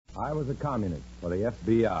I was a communist for the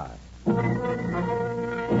FBI.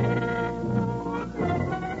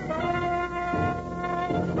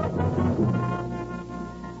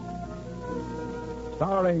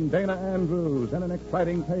 Starring Dana Andrews in an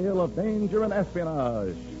exciting tale of danger and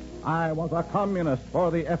espionage. I was a communist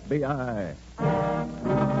for the FBI.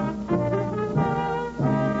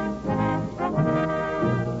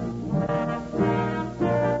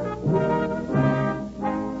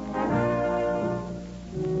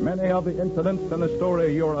 Many of the incidents in the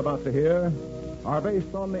story you're about to hear are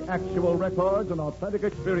based on the actual records and authentic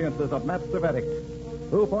experiences of Matt Cvetic,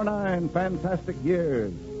 who for 9 fantastic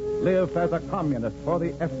years lived as a communist for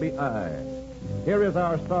the FBI. Here is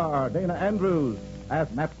our star, Dana Andrews,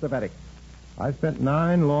 as Matt Cvetic. I spent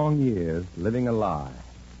 9 long years living a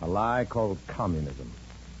lie called communism,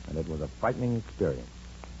 and it was a frightening experience.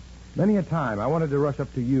 Many a time I wanted to rush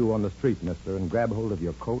up to you on the street, mister, and grab hold of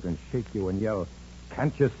your coat and shake you and yell,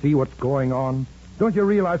 "Can't you see what's going on? Don't you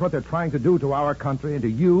realize what they're trying to do to our country and to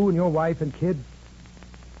you and your wife and kids?"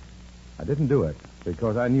 I didn't do it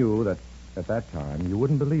because I knew that at that time you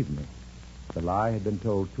wouldn't believe me. The lie had been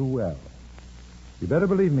told too well. You better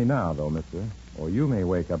believe me now, though, mister, or you may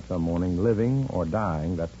wake up some morning living or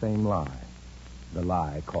dying that same lie. The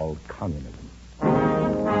lie called communism.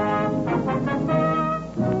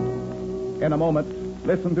 In a moment,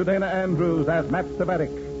 listen to Dana Andrews as Matt Cvetic,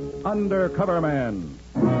 Undercover Man.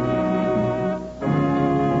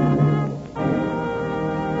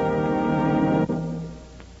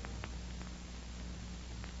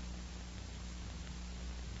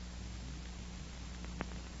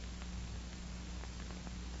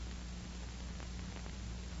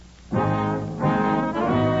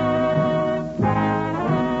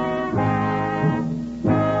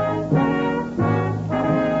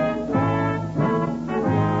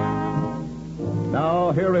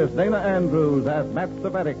 Here is Dana Andrews as Matt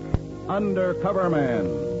Cvetic, Undercover Man.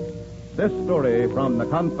 This story from the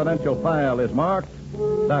confidential file is marked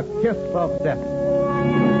The Kiss of Death.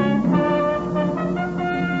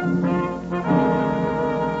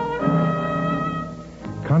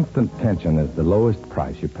 Constant tension is the lowest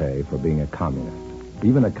price you pay for being a communist,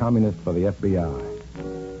 even a communist for the FBI.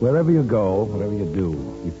 Wherever you go, whatever you do,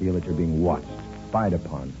 you feel that you're being watched, spied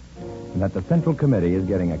upon, and that the Central Committee is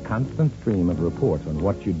getting a constant stream of reports on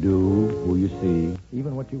what you do, who you see,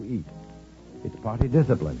 even what you eat. It's party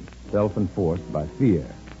discipline, self-enforced by fear.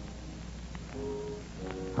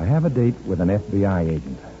 I have a date with an FBI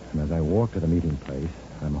agent, and as I walk to the meeting place,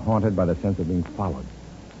 I'm haunted by the sense of being followed.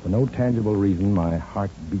 For no tangible reason, my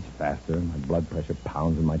heart beats faster, my blood pressure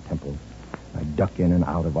pounds in my temples. I duck in and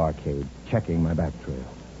out of arcades, checking my back trail.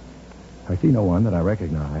 I see no one that I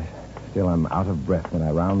recognize. Still, I'm out of breath when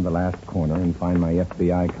I round the last corner and find my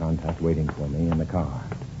FBI contact waiting for me in the car.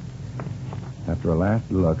 After a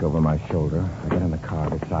last look over my shoulder, I get in the car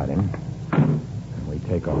beside him, and we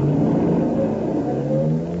take off.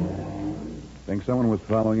 Think someone was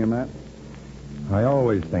following him, Matt? I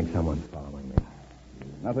always think someone's following me.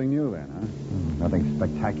 Nothing new then, huh? Nothing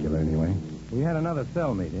spectacular, anyway. We had another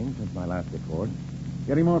cell meeting since my last report.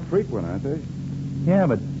 Getting more frequent, aren't they? Yeah,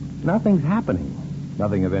 but nothing's happening.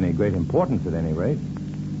 Nothing of any great importance, at any rate.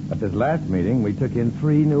 At this last meeting, we took in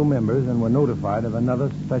 3 new members and were notified of another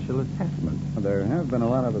special assessment. There have been a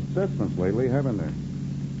lot of assessments lately, haven't there?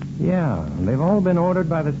 Yeah, and they've all been ordered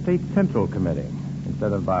by the State Central Committee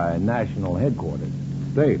instead of by national headquarters.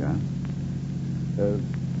 State, huh?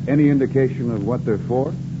 Any indication of what they're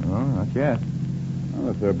for? Oh, not yet. Well,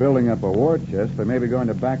 if they're building up a war chest, they may be going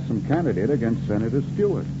to back some candidate against Senator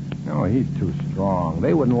Stewart. No, he's too strong.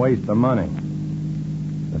 They wouldn't waste the money.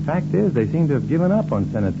 The fact is, they seem to have given up on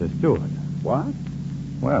Senator Stewart. What?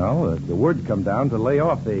 Well, the word's come down to lay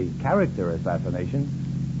off the character assassination.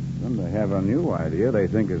 Then they have a new idea they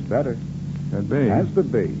think is better. Could be. Has to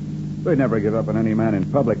be. They'd never give up on any man in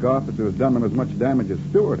public office who has done them as much damage as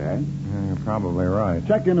Stewart had. You're probably right.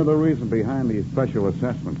 Check into the reason behind these special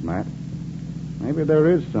assessments, Matt. Maybe there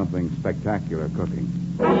is something spectacular cooking.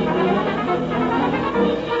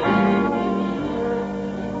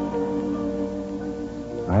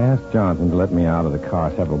 I asked Johnson to let me out of the car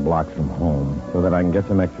several blocks from home so that I can get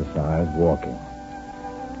some exercise walking.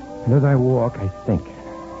 And as I walk, I think.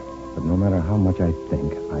 But no matter how much I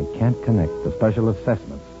think, I can't connect the special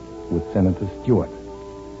assessments with Senator Stewart.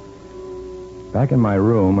 Back in my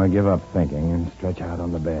room, I give up thinking and stretch out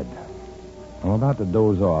on the bed. I'm about to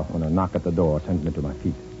doze off when a knock at the door sends me to my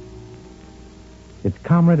feet. It's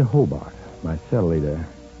Comrade Hobart, my cell leader,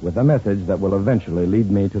 with a message that will eventually lead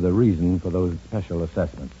me to the reason for those special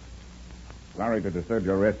assessments. Sorry to disturb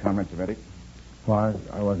your rest, Comrade Cvetic. Why,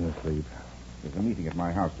 I wasn't asleep. There's a meeting at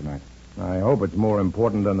my house tonight. I hope it's more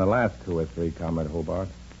important than the last 2 or 3, Comrade Hobart.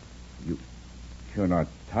 You're not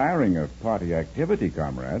tiring of party activity,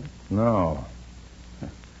 comrade. No.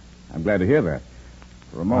 I'm glad to hear that.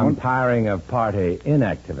 For a I'm moment... tiring of party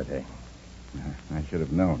inactivity. I should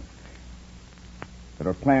have known. There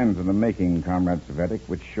are plans in the making, Comrade Savetic,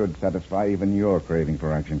 which should satisfy even your craving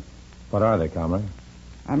for action. What are they, Comrade?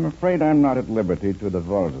 I'm afraid I'm not at liberty to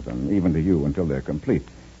divulge them, even to you, until they're complete.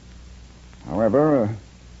 However,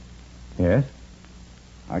 Yes?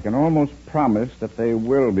 I can almost promise that they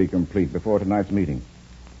will be complete before tonight's meeting.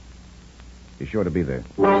 Be sure to be there.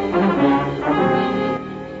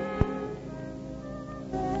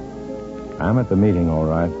 I'm at the meeting, all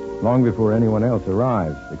right, long before anyone else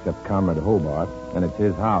arrives, except Comrade Hobart, and it's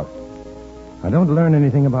his house. I don't learn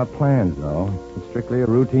anything about plans, though. It's strictly a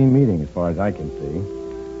routine meeting, as far as I can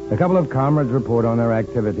see. A couple of comrades report on their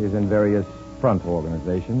activities in various front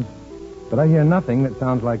organizations, but I hear nothing that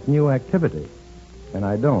sounds like new activity. And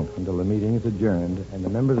I don't until the meeting is adjourned and the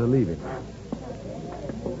members are leaving.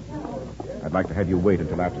 I'd like to have you wait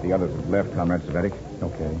until after the others have left, Comrade Savetic.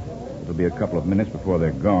 Okay. It'll be a couple of minutes before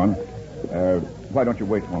they're gone. Why don't you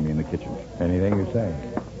wait for me in the kitchen? Anything you say.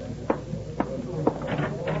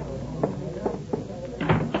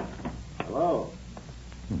 Hello.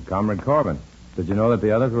 Comrade Corbin, did you know that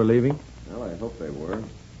the others were leaving? Well, I hope they were.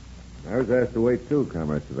 I was asked to wait, too,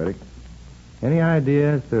 Comrade Savetic. Any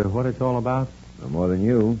idea as to what it's all about? No more than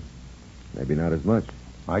you. Maybe not as much.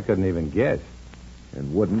 I couldn't even guess.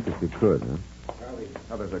 And wouldn't if you could, huh? Well,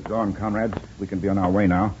 the others are gone, comrades. We can be on our way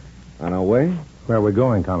now. On our way? Where are we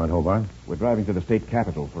going, Comrade Hobart? We're driving to the state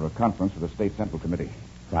capitol for a conference with the state central committee.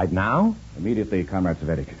 Right now? Immediately, Comrade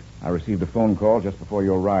Savetic. I received a phone call just before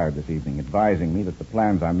you arrived this evening, advising me that the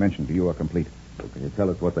plans I mentioned to you are complete. So can you tell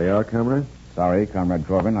us what they are, Comrade? Sorry, Comrade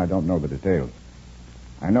Corbin, I don't know the details.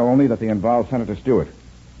 I know only that they involve Senator Stewart,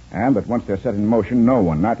 and that once they're set in motion, no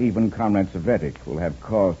one, not even Comrade Savetic, will have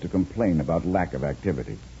cause to complain about lack of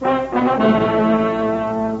activity.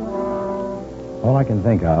 All I can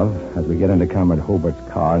think of as we get into Comrade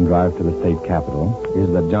Hobart's car and drive to the state capitol is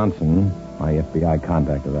that Johnson, my FBI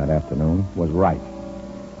contact of that afternoon, was right.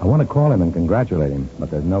 I want to call him and congratulate him,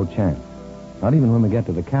 but there's no chance. Not even when we get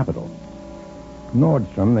to the capitol.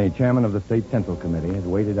 Nordstrom, the chairman of the state central committee, has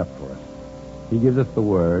waited up for us. He gives us the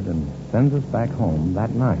word and sends us back home that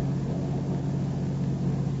night.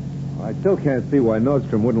 I still can't see why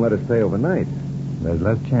Nordstrom wouldn't let us stay overnight. There's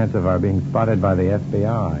less chance of our being spotted by the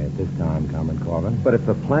FBI at this time, Comrade Corbin. But if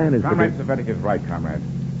the plan is Comrade to be... Savetic is right, Comrade.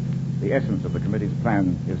 The essence of the committee's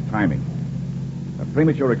plan is timing. A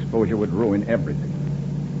premature exposure would ruin everything.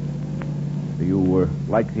 Do you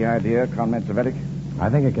like the idea, Comrade Savetic? I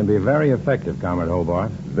think it can be very effective, Comrade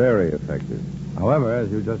Hobart. Very effective. However,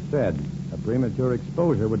 as you just said, a premature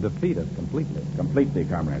exposure would defeat us completely. Completely,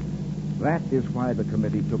 Comrade. That is why the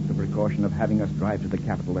committee took the precaution of having us drive to the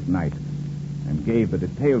Capitol at night and gave the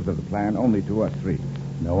details of the plan only to us 3.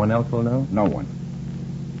 No one else will know? No one.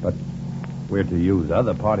 But we're to use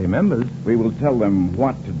other party members. We will tell them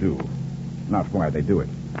what to do, not why they do it.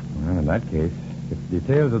 Well, in that case, if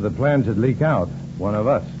details of the plan should leak out, one of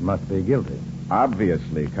us must be guilty.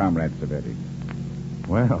 Obviously, Comrade Savetic.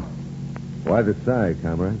 Well, Why the sigh,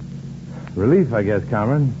 Comrade? relief, I guess,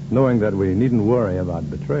 Comrade, knowing that we needn't worry about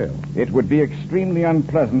betrayal. It would be extremely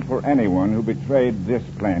unpleasant for anyone who betrayed this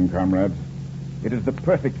plan, comrades. It is the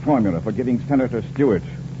perfect formula for giving Senator Stewart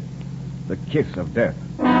the kiss of death.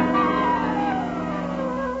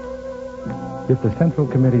 If the Central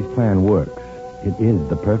Committee's plan works, it is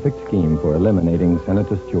the perfect scheme for eliminating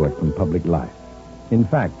Senator Stewart from public life. In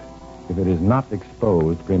fact, if it is not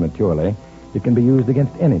exposed prematurely, it can be used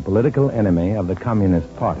against any political enemy of the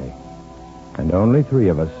Communist Party. And only 3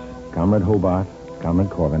 of us, Comrade Hobart, Comrade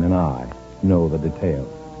Corbin, and I, know the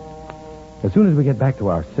details. As soon as we get back to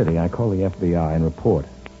our city, I call the FBI and report.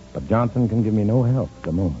 But Johnson can give me no help at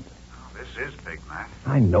the moment. Oh, this is big, Matt.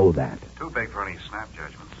 I know that. Too big for any snap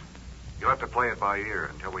judgments. You'll have to play it by ear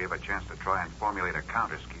until we have a chance to try and formulate a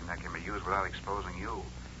counter scheme that can be used without exposing you.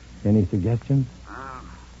 Any suggestions?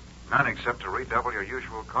 None except to redouble your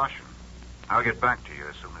usual caution. I'll get back to you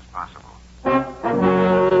as soon as possible.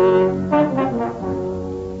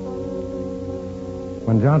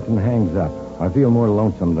 When Johnson hangs up, I feel more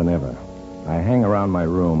lonesome than ever. I hang around my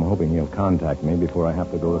room, hoping he'll contact me before I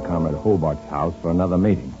have to go to Comrade Hobart's house for another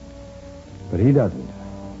meeting. But he doesn't,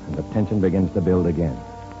 and the tension begins to build again.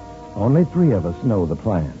 Only 3 of us know the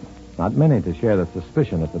plan. Not many to share the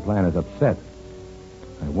suspicion if the plan is upset.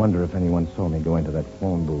 I wonder if anyone saw me go into that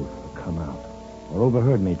phone booth or come out, or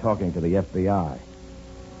overheard me talking to the FBI.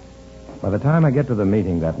 By the time I get to the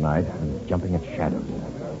meeting that night, I'm jumping at shadows,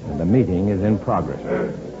 and the meeting is in progress.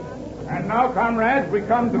 And now, comrades, we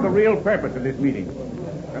come to the real purpose of this meeting.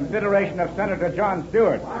 Consideration of Senator John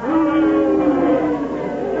Stewart.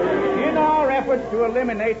 In our efforts to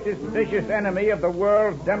eliminate this vicious enemy of the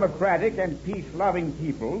world's democratic and peace-loving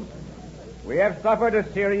peoples, we have suffered a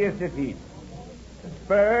serious defeat.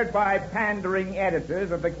 Spurred by pandering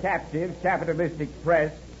editors of the captive capitalistic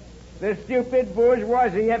press, the stupid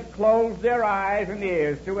bourgeoisie have closed their eyes and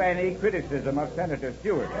ears to any criticism of Senator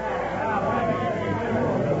Stewart.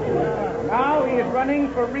 Now he is running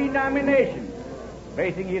for renomination,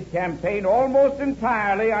 basing his campaign almost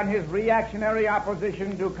entirely on his reactionary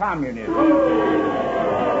opposition to communism.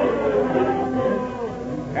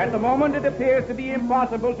 At the moment, it appears to be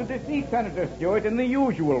impossible to defeat Senator Stewart in the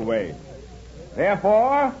usual way.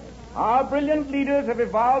 Therefore, our brilliant leaders have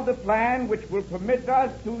evolved a plan which will permit us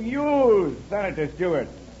to use Senator Stewart.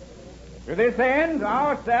 To this end,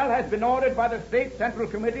 our cell has been ordered by the State Central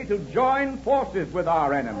Committee to join forces with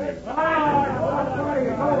our enemy.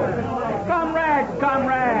 Comrades!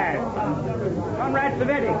 Comrade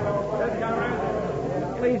Savetti.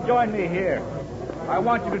 Please join me here. I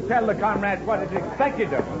want you to tell the comrades what is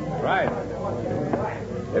expected of them. Right.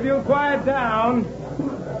 If you'll quiet down,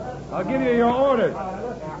 I'll give you your orders.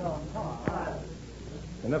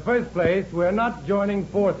 In the first place, we're not joining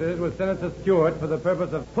forces with Senator Stewart for the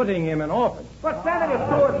purpose of putting him in office. But Senator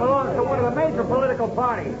Stewart belongs to one of the major political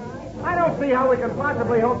parties. I don't see how we can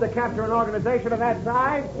possibly hope to capture an organization of that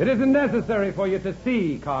size. It isn't necessary for you to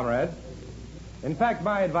see, comrades. In fact,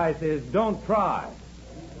 my advice is don't try.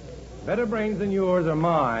 Better brains than yours or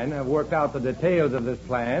mine have worked out the details of this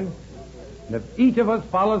plan. And if each of us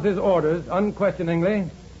follows his orders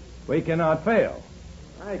unquestioningly, we cannot fail.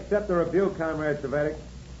 I accept the rebuke, Comrade Savetic.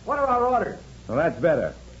 What are our orders? Well, that's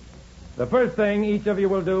better. The first thing each of you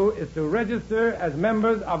will do is to register as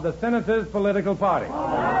members of the Senator's political party.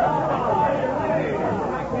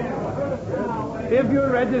 If you're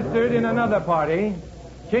registered in another party,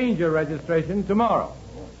 change your registration tomorrow.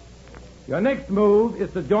 Your next move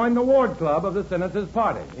is to join the ward club of the Senator's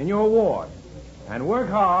party in your ward and work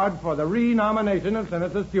hard for the renomination of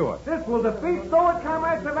Senator Stewart. This will defeat Stewart,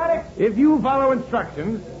 Comrade Savetic. If you follow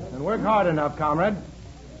instructions and work hard enough, comrade,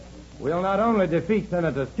 we'll not only defeat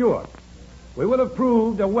Senator Stewart, we will have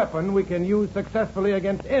proved a weapon we can use successfully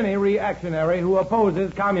against any reactionary who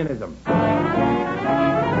opposes communism.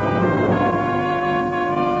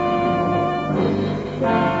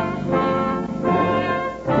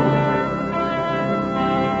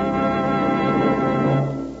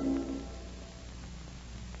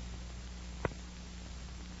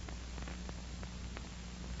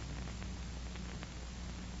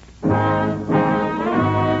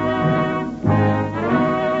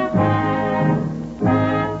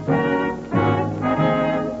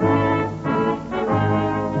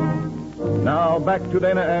 Back to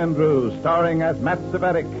Dana Andrews, starring as Matt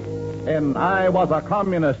Savetic in I Was a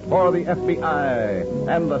Communist for the FBI,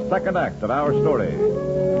 and the second act of our story.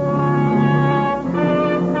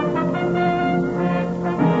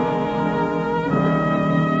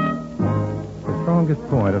 The strongest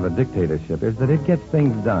point of a dictatorship is that it gets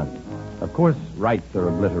things done. Of course, rights are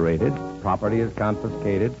obliterated, property is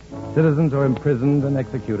confiscated, citizens are imprisoned and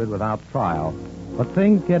executed without trial, but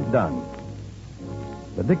things get done.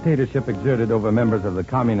 The dictatorship exerted over members of the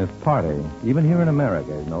Communist Party, even here in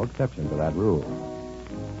America, is no exception to that rule.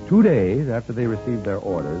 2 days after they received their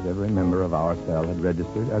orders, every member of our cell had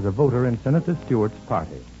registered as a voter in Senator Stewart's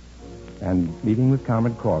party. And meeting with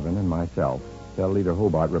Comrade Corbin and myself, Cell Leader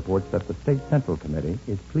Hobart reports that the State Central Committee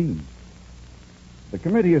is pleased. The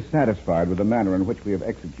committee is satisfied with the manner in which we have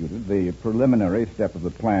executed the preliminary step of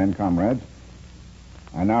the plan, comrades.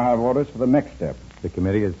 I now have orders for the next step. The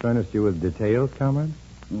committee has furnished you with details, comrade?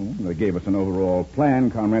 They gave us an overall plan,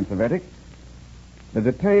 Comrade Savetic. The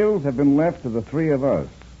details have been left to the three of us.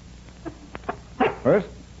 First,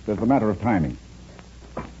 there's the matter of timing.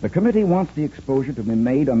 The committee wants the exposure to be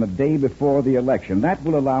made on the day before the election. That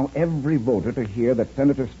will allow every voter to hear that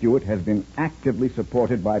Senator Stewart has been actively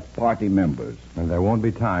supported by party members. And there won't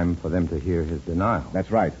be time for them to hear his denial. That's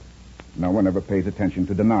right. No one ever pays attention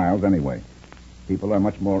to denials anyway. People are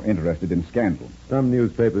much more interested in scandal. Some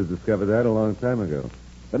newspapers discovered that a long time ago.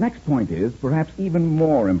 The next point is, perhaps even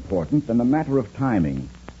more important than the matter of timing,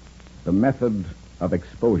 the method of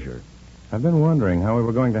exposure. I've been wondering how we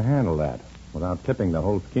were going to handle that without tipping the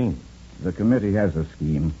whole scheme. The committee has a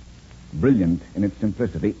scheme, brilliant in its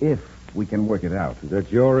simplicity, if we can work it out. Is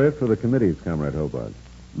that your if or the committee's, Comrade Hobart?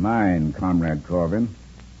 Mine, Comrade Corbin.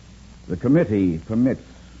 The committee permits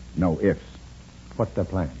no ifs. What's the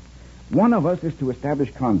plan? One of us is to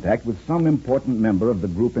establish contact with some important member of the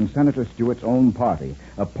group in Senator Stewart's own party,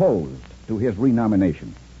 opposed to his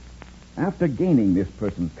renomination. After gaining this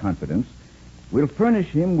person's confidence, we'll furnish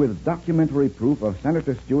him with documentary proof of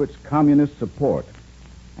Senator Stewart's communist support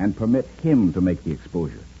and permit him to make the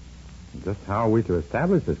exposure. Just how are we to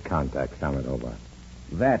establish this contact, Comrade Hobart?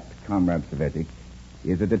 That, Comrade Savetic,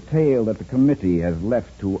 is a detail that the committee has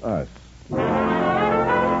left to us.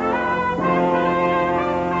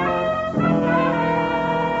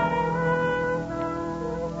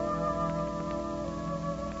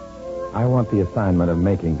 I want the assignment of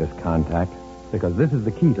making this contact because this is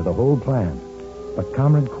the key to the whole plan. But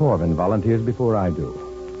Comrade Corvin volunteers before I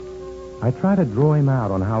do. I try to draw him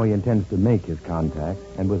out on how he intends to make his contact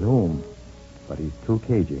and with whom, but he's too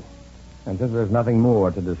cagey. And since there's nothing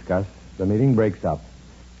more to discuss, the meeting breaks up.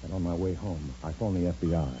 And on my way home, I phone the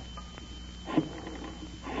FBI.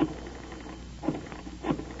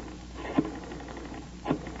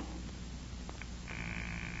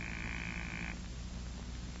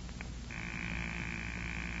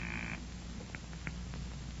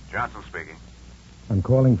 Johnson speaking. I'm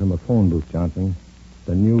calling from a phone booth, Johnson.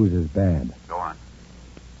 The news is bad. Go on.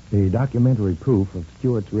 The documentary proof of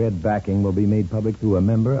Stewart's red backing will be made public through a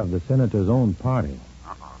member of the senator's own party.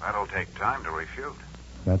 Uh-oh, that'll take time to refute.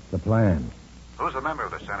 That's the plan. Who's the member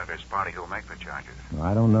of the senator's party who'll make the charges?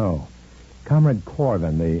 I don't know. Comrade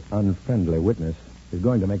Corvin, the unfriendly witness, is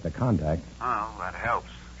going to make the contact. Oh, that helps.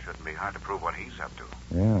 Shouldn't be hard to prove what he's up to.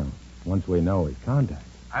 Yeah, once we know his contact.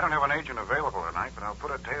 I don't have an agent available tonight, but I'll put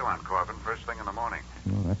a tail on Corbin first thing in the morning.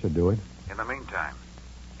 Well, that should do it. In the meantime,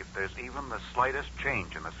 if there's even the slightest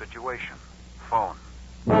change in the situation, phone.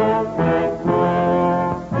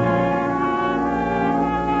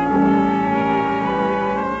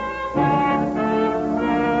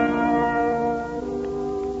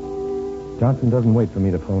 Johnson doesn't wait for me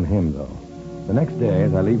to phone him, though. The next day,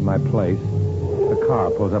 as I leave my place, a car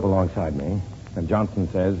pulls up alongside me, and Johnson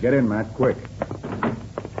says, Get in, Matt, quick.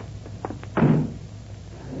 I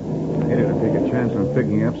hated to take a chance on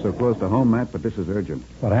picking you up so close to home, Matt, but this is urgent.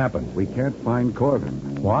 What happened? We can't find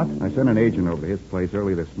Corvin. What? I sent an agent over to his place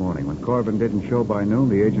early this morning. When Corvin didn't show by noon,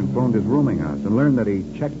 the agent phoned his rooming house and learned that he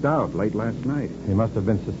checked out late last night. He must have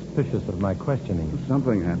been suspicious of my questioning.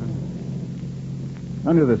 Something happened.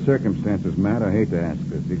 Under the circumstances, Matt, I hate to ask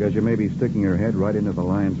this, because you may be sticking your head right into the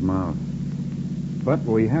lion's mouth. But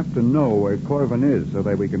we have to know where Corvin is so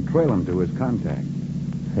that we can trail him to his contact.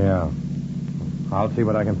 Yeah. I'll see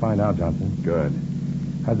what I can find out, Johnson. Good.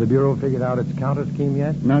 Has the Bureau figured out its counter scheme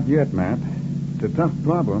yet? Not yet, Matt. It's a tough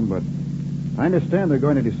problem, but I understand they're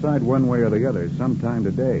going to decide one way or the other sometime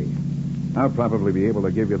today. I'll probably be able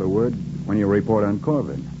to give you the word when you report on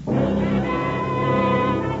Corvin.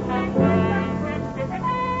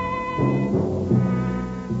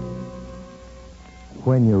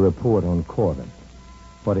 When you report on Corvin.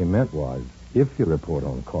 What he meant was, if you report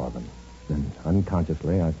on Corvin. Then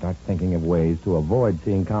unconsciously, I start thinking of ways to avoid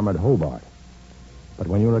seeing Comrade Hobart. But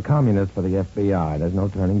when you're a communist for the FBI, there's no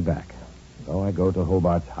turning back. So I go to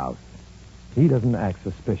Hobart's house. He doesn't act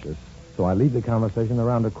suspicious, so I lead the conversation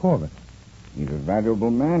around to Corvin. He's a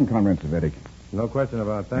valuable man, Comrade Savetic, No question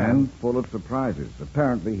about that. and full of surprises.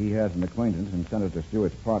 Apparently, he has an acquaintance in Senator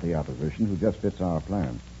Stewart's party opposition who just fits our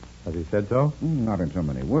plan. Has he said so? Not in so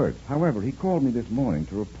many words. However, he called me this morning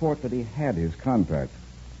to report that he had his contact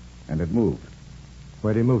and had moved.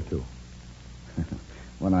 Where'd he move to?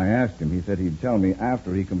 When I asked him, he said he'd tell me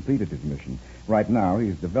after he completed his mission. Right now,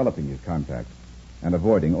 he's developing his contacts and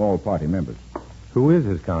avoiding all party members. Who is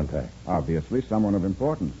his contact? Obviously, someone of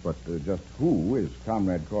importance, but just who is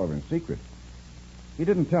Comrade Corvin's secret? He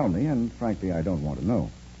didn't tell me, and frankly, I don't want to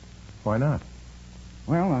know. Why not?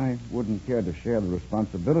 Well, I wouldn't care to share the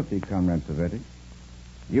responsibility, Comrade Savetic.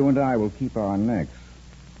 You and I will keep our necks.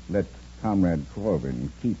 Let Comrade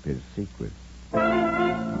Corvin keep his secret.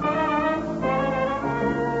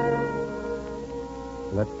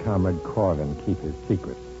 Let Comrade Corvin keep his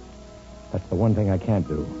secret. That's the one thing I can't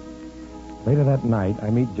do. Later that night, I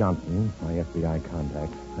meet Johnson, my FBI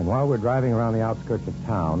contact, and while we're driving around the outskirts of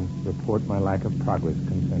town, report my lack of progress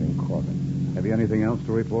concerning Corvin. Have you anything else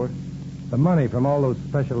to report? The money from all those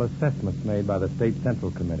special assessments made by the State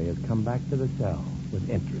Central Committee has come back to the cell with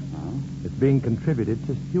interest. Oh? It's being contributed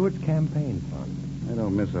to Stewart's campaign fund. They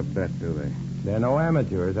don't miss a bet, do they? They're no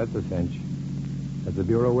amateurs, that's a cinch. Has the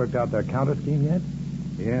Bureau worked out their counter scheme yet?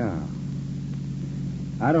 Yeah.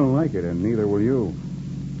 I don't like it, and neither will you.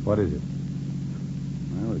 What is it?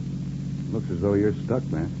 Well, it looks as though you're stuck,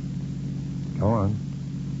 man. Go on.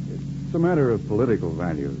 It's a matter of political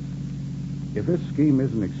values. If this scheme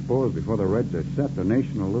isn't exposed before the Reds are set, the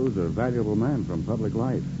nation will lose a valuable man from public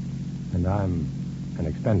life. And I'm an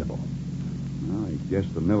expendable. Well, I guess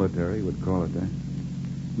the military would call it that.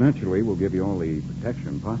 Naturally, we'll give you all the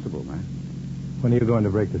protection possible, Matt. When are you going to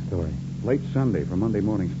break the story? Late Sunday for Monday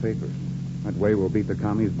morning's papers. That way we'll beat the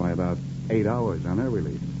commies by about 8 hours on their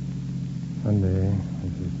release. Sunday.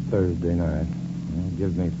 This is Thursday night. It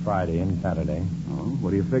gives me Friday and Saturday. Oh,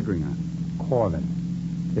 what are you figuring on? Corvin.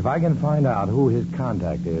 If I can find out who his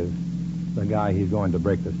contact is, the guy he's going to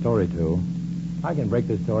break the story to, I can break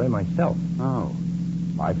the story myself. Oh.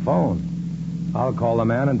 By phone. I'll call the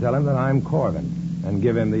man and tell him that I'm Corvin and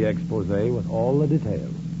give him the expose with all the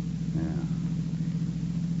details. Yeah.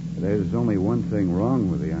 There's only one thing wrong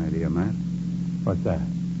with the idea, Matt. What's that?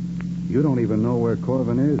 You don't even know where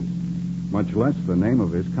Corvin is, much less the name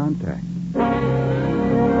of his contact.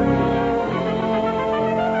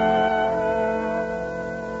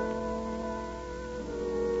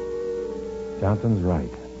 Johnson's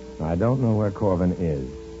right. I don't know where Corvin is,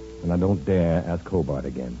 and I don't dare ask Hobart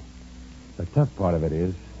again. The tough part of it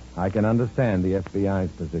is, I can understand the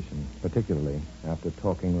FBI's position, particularly after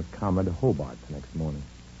talking with Comrade Hobart the next morning.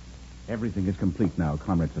 Everything is complete now,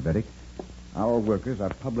 Comrade Savetic. Our workers are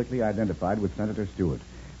publicly identified with Senator Stewart.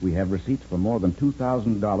 We have receipts for more than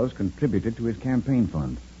 $2,000 contributed to his campaign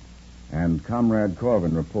fund. And Comrade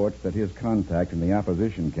Corvin reports that his contact in the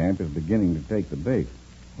opposition camp is beginning to take the bait.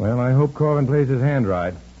 Well, I hope Corvin plays his hand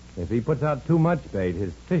right. If he puts out too much bait,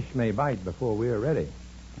 his fish may bite before we're ready.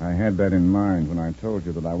 I had that in mind when I told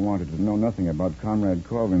you that I wanted to know nothing about Comrade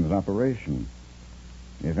Corvin's operation.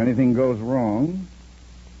 If anything goes wrong,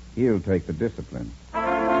 he'll take the discipline.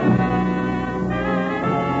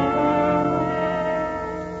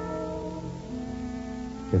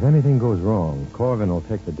 If anything goes wrong, Corvin will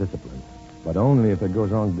take the discipline, but only if it goes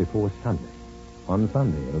wrong before Sunday. On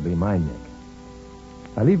Sunday, it'll be my neck.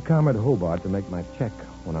 I leave Comrade Hobart to make my check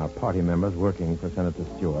on our party members working for Senator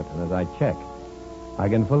Stewart, and as I check, I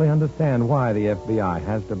can fully understand why the FBI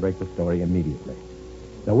has to break the story immediately.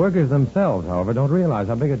 The workers themselves, however, don't realize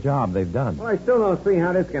how big a job they've done. Well, I still don't see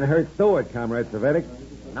how this can hurt Stewart, Comrade Savetic.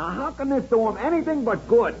 Now, how can this do him anything but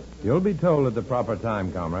good? You'll be told at the proper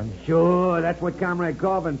time, Comrade. Sure, that's what Comrade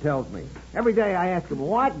Corvin tells me. Every day I ask him,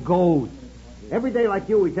 what goes? Every day like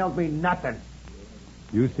you, he tells me nothing.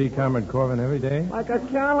 You see Comrade Corvin every day? Like a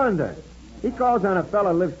calendar. He calls on a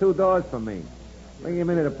fella who lives 2 doors from me. Bring him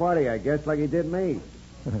into the party, I guess, like he did me.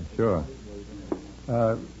 Sure.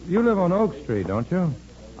 You live on Oak Street, don't you?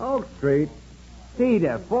 Oak Street?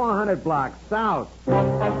 Cedar, 400 blocks south.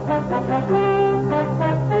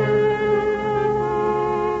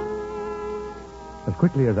 As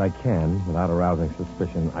quickly as I can, without arousing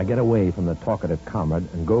suspicion, I get away from the talkative comrade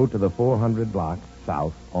and go to the 400 blocks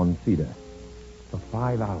south on Cedar. For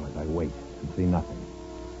 5 hours I wait and see nothing.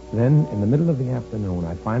 Then, in the middle of the afternoon,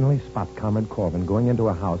 I finally spot Comrade Corvin going into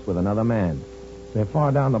a house with another man. They're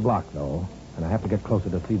far down the block, though, and I have to get closer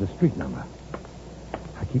to see the street number.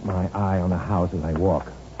 I keep my eye on the house as I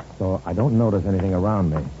walk, so I don't notice anything around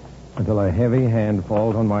me until a heavy hand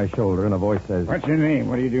falls on my shoulder and a voice says... What's your name?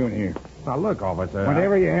 What are you doing here? Now, look, officer.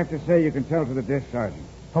 Whatever you have to say, you can tell to the desk sergeant.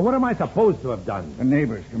 Well, what am I supposed to have done? The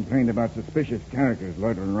neighbors complained about suspicious characters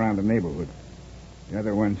loitering around the neighborhood. The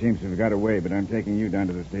other one seems to have got away, but I'm taking you down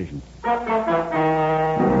to the station. I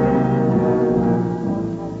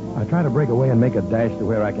try to break away and make a dash to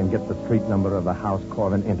where I can get the street number of the house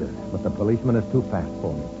Corvin enters, but the policeman is too fast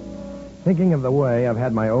for me. Thinking of the way I've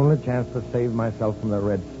had my only chance to save myself from the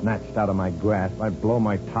red snatched out of my grasp, I blow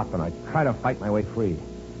my top and I try to fight my way free.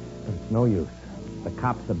 But it's no use. The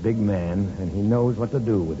cop's a big man, and he knows what to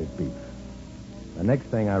do with his beef. The next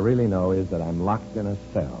thing I really know is that I'm locked in a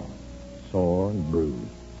cell, sore and bruised.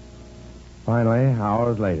 Finally,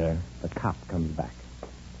 hours later, the cop comes back.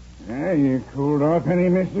 You cooled off any,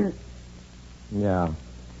 mister? Yeah.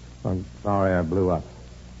 I'm sorry I blew up.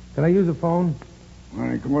 Can I use a phone?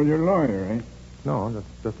 I call your lawyer, eh? No, that's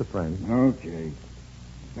just a friend. Okay.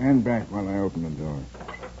 Stand back while I open the door.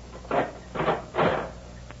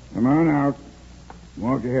 Come on out.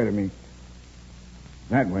 Walk ahead of me.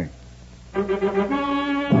 That way.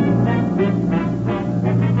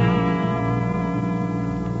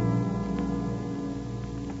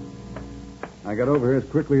 I got over here as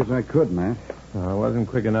quickly as I could, Matt. I wasn't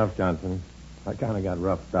quick enough, Johnson. I kind of got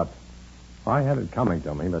roughed up. I had it coming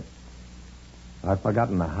to me, but I've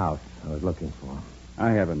forgotten the house I was looking for.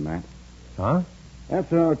 I haven't, Matt. Huh?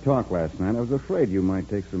 After our talk last night, I was afraid you might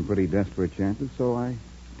take some pretty desperate chances, so I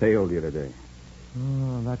tailed you today.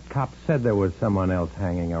 Oh, that cop said there was someone else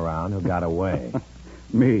hanging around who got away.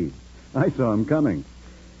 Me. I saw him coming.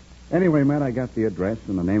 Anyway, Matt, I got the address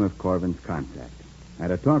and the name of Corvin's contact. I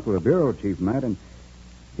had a talk with the bureau chief, Matt, and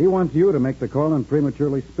he wants you to make the call and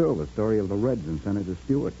prematurely spill the story of the Reds and Senator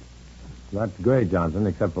Stewart. That's great, Johnson,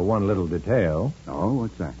 except for one little detail. Oh,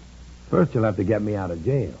 what's that? First, you'll have to get me out of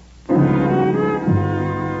jail.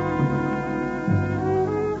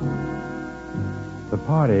 The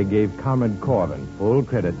party gave Comrade Corbin full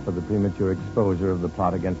credit for the premature exposure of the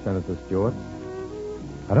plot against Senator Stewart.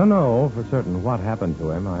 I don't know for certain what happened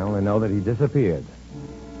to him. I only know that he disappeared.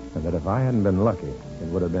 And that if I hadn't been lucky, it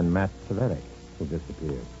would have been Matt Cvetic who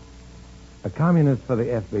disappeared. A communist for the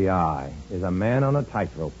FBI is a man on a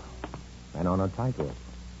tightrope. And on a tightrope,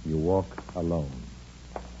 you walk alone.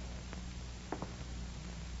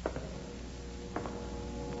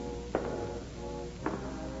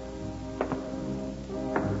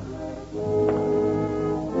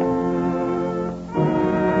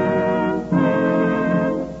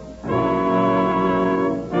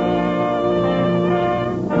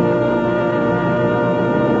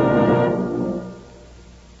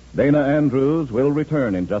 Dana Andrews will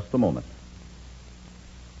return in just a moment.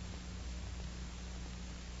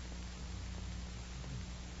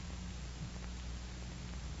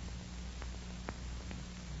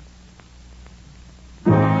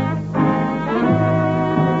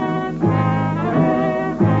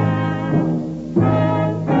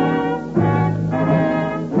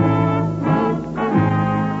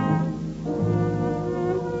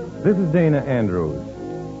 This is Dana Andrews.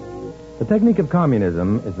 The technique of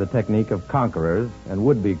communism is the technique of conquerors and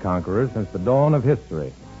would-be conquerors since the dawn of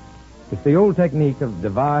history. It's the old technique of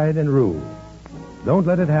divide and rule. Don't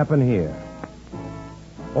let it happen here.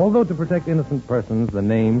 Although to protect innocent persons, the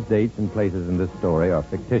names, dates, and places in this story are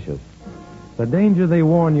fictitious, the danger they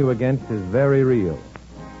warn you against is very real.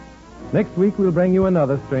 Next week, we'll bring you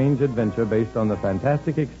another strange adventure based on the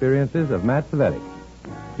fantastic experiences of Matt Cvetic.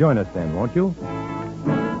 Join us then, won't you?